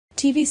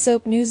TV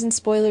soap news and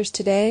spoilers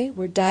today.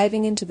 We're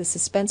diving into the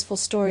suspenseful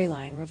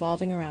storyline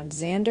revolving around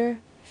Xander,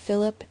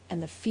 Phillip,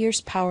 and the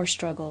fierce power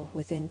struggle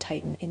within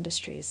Titan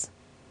Industries.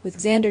 With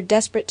Xander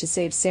desperate to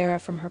save Sarah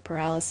from her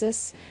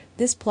paralysis,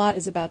 this plot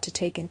is about to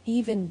take an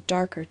even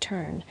darker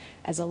turn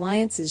as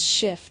alliances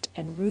shift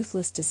and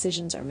ruthless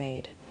decisions are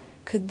made.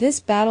 Could this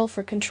battle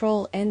for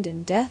control end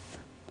in death?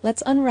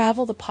 Let's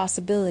unravel the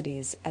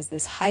possibilities as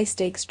this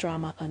high-stakes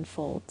drama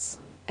unfolds.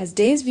 As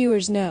Days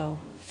viewers know,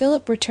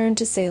 Phillip returned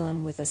to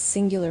Salem with a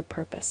singular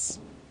purpose: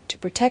 to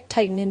protect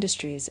Titan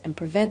Industries and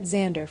prevent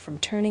Xander from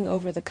turning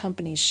over the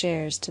company's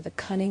shares to the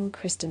cunning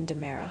Kristen.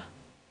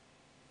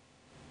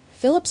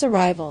 Phillip's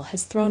arrival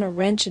has thrown a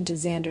wrench into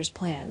Xander's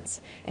plans,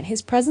 and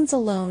his presence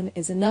alone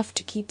is enough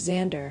to keep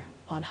Xander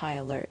on high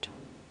alert.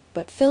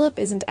 But Phillip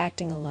isn't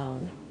acting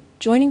alone.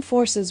 Joining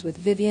forces with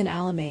Vivian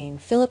Alamain,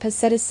 Phillip has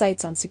set his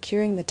sights on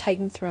securing the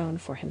Titan throne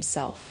for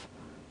himself.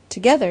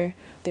 Together,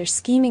 they're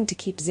scheming to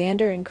keep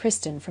Xander and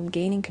Kristen from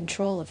gaining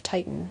control of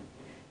Titan.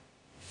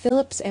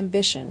 Phillip's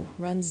ambition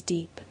runs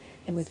deep,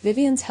 and with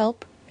Vivian's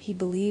help, he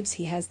believes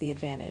he has the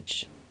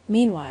advantage.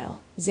 Meanwhile,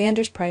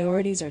 Xander's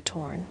priorities are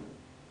torn.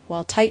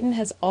 While Titan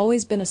has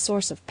always been a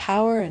source of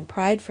power and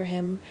pride for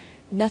him,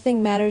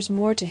 nothing matters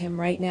more to him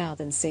right now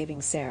than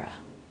saving Sarah.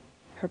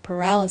 Her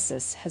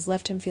paralysis has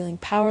left him feeling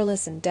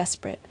powerless and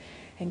desperate,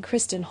 and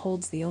Kristen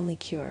holds the only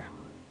cure.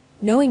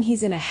 Knowing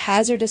he's in a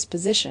hazardous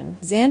position,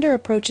 Xander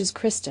approaches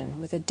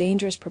Kristen with a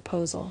dangerous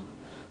proposal,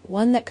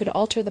 one that could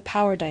alter the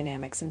power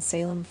dynamics in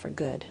Salem for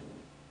good.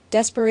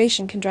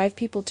 Desperation can drive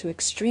people to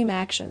extreme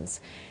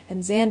actions,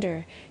 and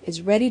Xander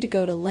is ready to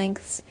go to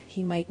lengths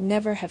he might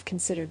never have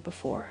considered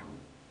before.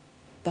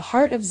 The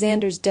heart of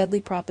Xander's deadly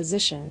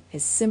proposition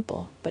is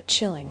simple but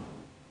chilling.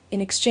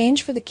 In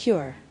exchange for the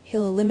cure,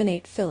 he'll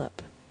eliminate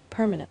Phillip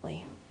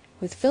permanently.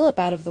 With Phillip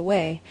out of the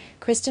way,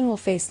 Kristen will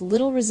face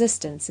little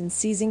resistance in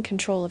seizing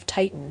control of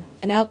Titan,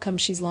 an outcome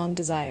she's long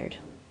desired.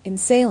 In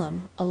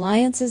Salem,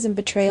 alliances and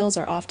betrayals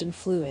are often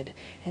fluid,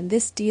 and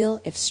this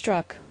deal, if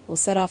struck, will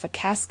set off a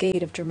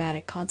cascade of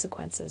dramatic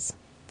consequences.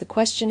 The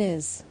question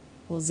is,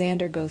 will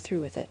Xander go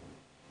through with it?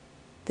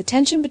 The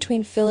tension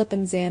between Phillip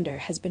and Xander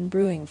has been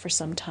brewing for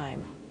some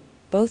time.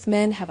 Both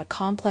men have a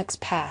complex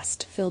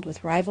past filled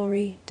with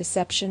rivalry,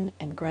 deception,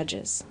 and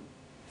grudges.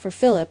 For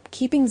Phillip,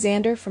 keeping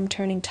Xander from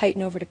turning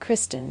Titan over to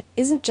Kristen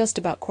isn't just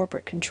about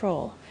corporate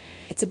control.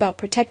 It's about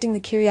protecting the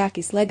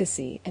Kyriakis'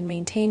 legacy and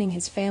maintaining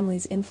his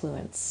family's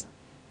influence.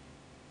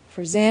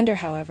 For Xander,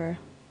 however,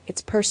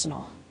 it's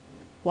personal.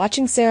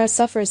 Watching Sarah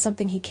suffer is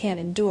something he can't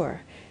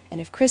endure, and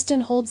if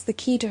Kristen holds the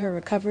key to her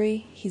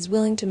recovery, he's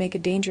willing to make a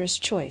dangerous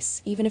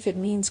choice, even if it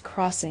means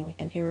crossing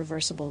an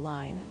irreversible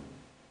line.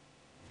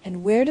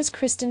 And where does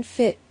Kristen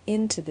fit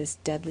into this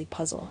deadly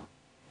puzzle?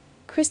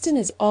 Kristen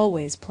is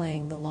always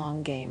playing the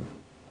long game.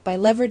 By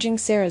leveraging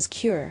Sarah's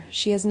cure,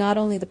 she has not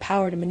only the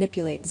power to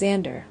manipulate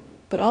Xander,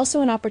 but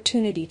also an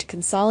opportunity to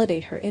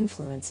consolidate her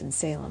influence in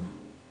Salem.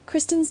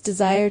 Kristen's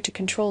desire to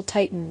control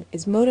Titan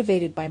is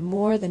motivated by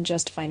more than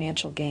just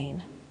financial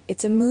gain.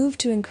 It's a move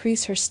to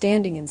increase her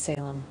standing in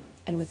Salem,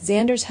 and with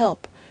Xander's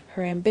help,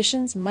 her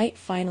ambitions might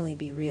finally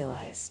be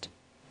realized.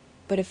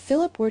 But if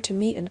Phillip were to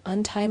meet an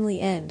untimely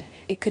end,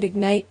 it could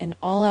ignite an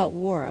all-out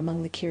war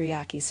among the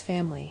Kyriakis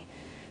family,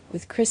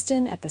 with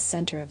Kristen at the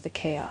center of the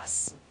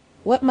chaos.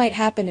 What might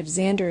happen if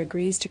Xander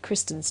agrees to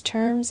Kristen's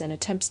terms and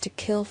attempts to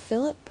kill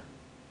Phillip?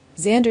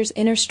 Xander's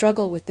inner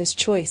struggle with this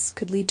choice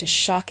could lead to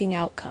shocking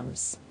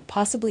outcomes,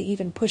 possibly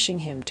even pushing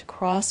him to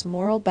cross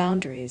moral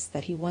boundaries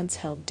that he once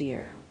held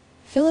dear.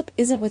 Phillip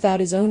isn't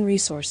without his own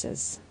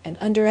resources, and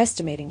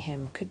underestimating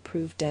him could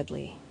prove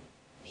deadly.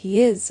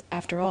 He is,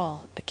 after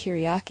all, a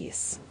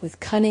Kyriakis, with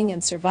cunning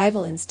and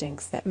survival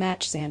instincts that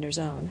match Xander's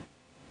own.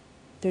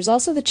 There's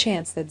also the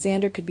chance that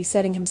Xander could be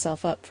setting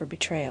himself up for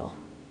betrayal.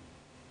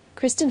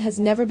 Kristen has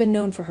never been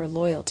known for her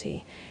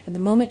loyalty, and the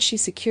moment she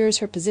secures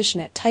her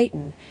position at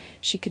Titan,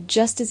 she could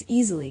just as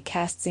easily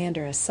cast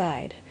Xander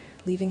aside,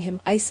 leaving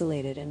him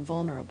isolated and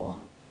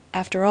vulnerable.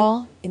 After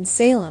all, in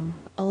Salem,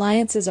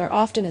 alliances are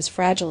often as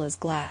fragile as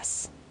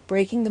glass,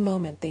 breaking the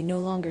moment they no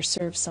longer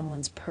serve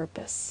someone's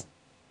purpose.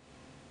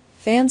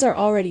 Fans are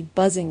already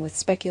buzzing with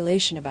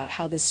speculation about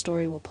how this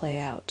story will play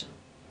out.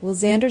 Will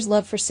Xander's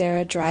love for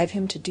Sarah drive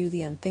him to do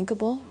the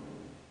unthinkable?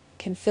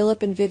 Can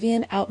Phillip and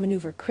Vivian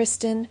outmaneuver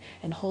Kristen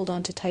and hold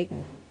on to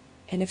Titan?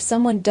 And if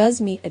someone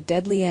does meet a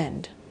deadly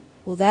end,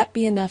 will that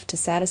be enough to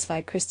satisfy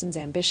Kristen's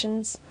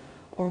ambitions,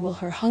 or will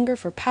her hunger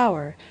for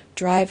power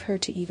drive her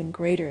to even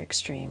greater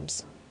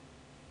extremes?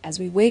 As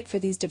we wait for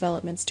these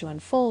developments to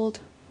unfold,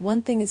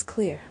 one thing is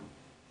clear.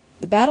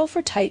 The battle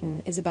for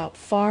Titan is about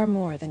far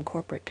more than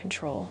corporate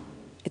control.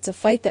 It's a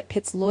fight that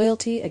pits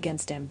loyalty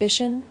against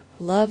ambition,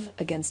 love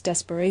against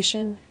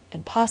desperation,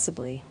 and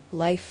possibly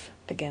life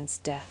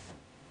against death.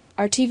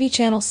 Our TV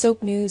channel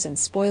Soap News and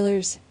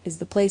Spoilers is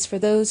the place for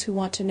those who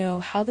want to know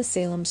how the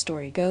Salem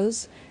story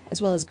goes, as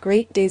well as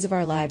great Days of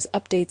Our Lives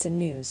updates and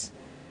news.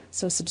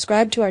 So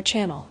subscribe to our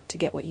channel to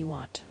get what you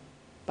want.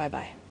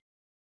 Bye-bye.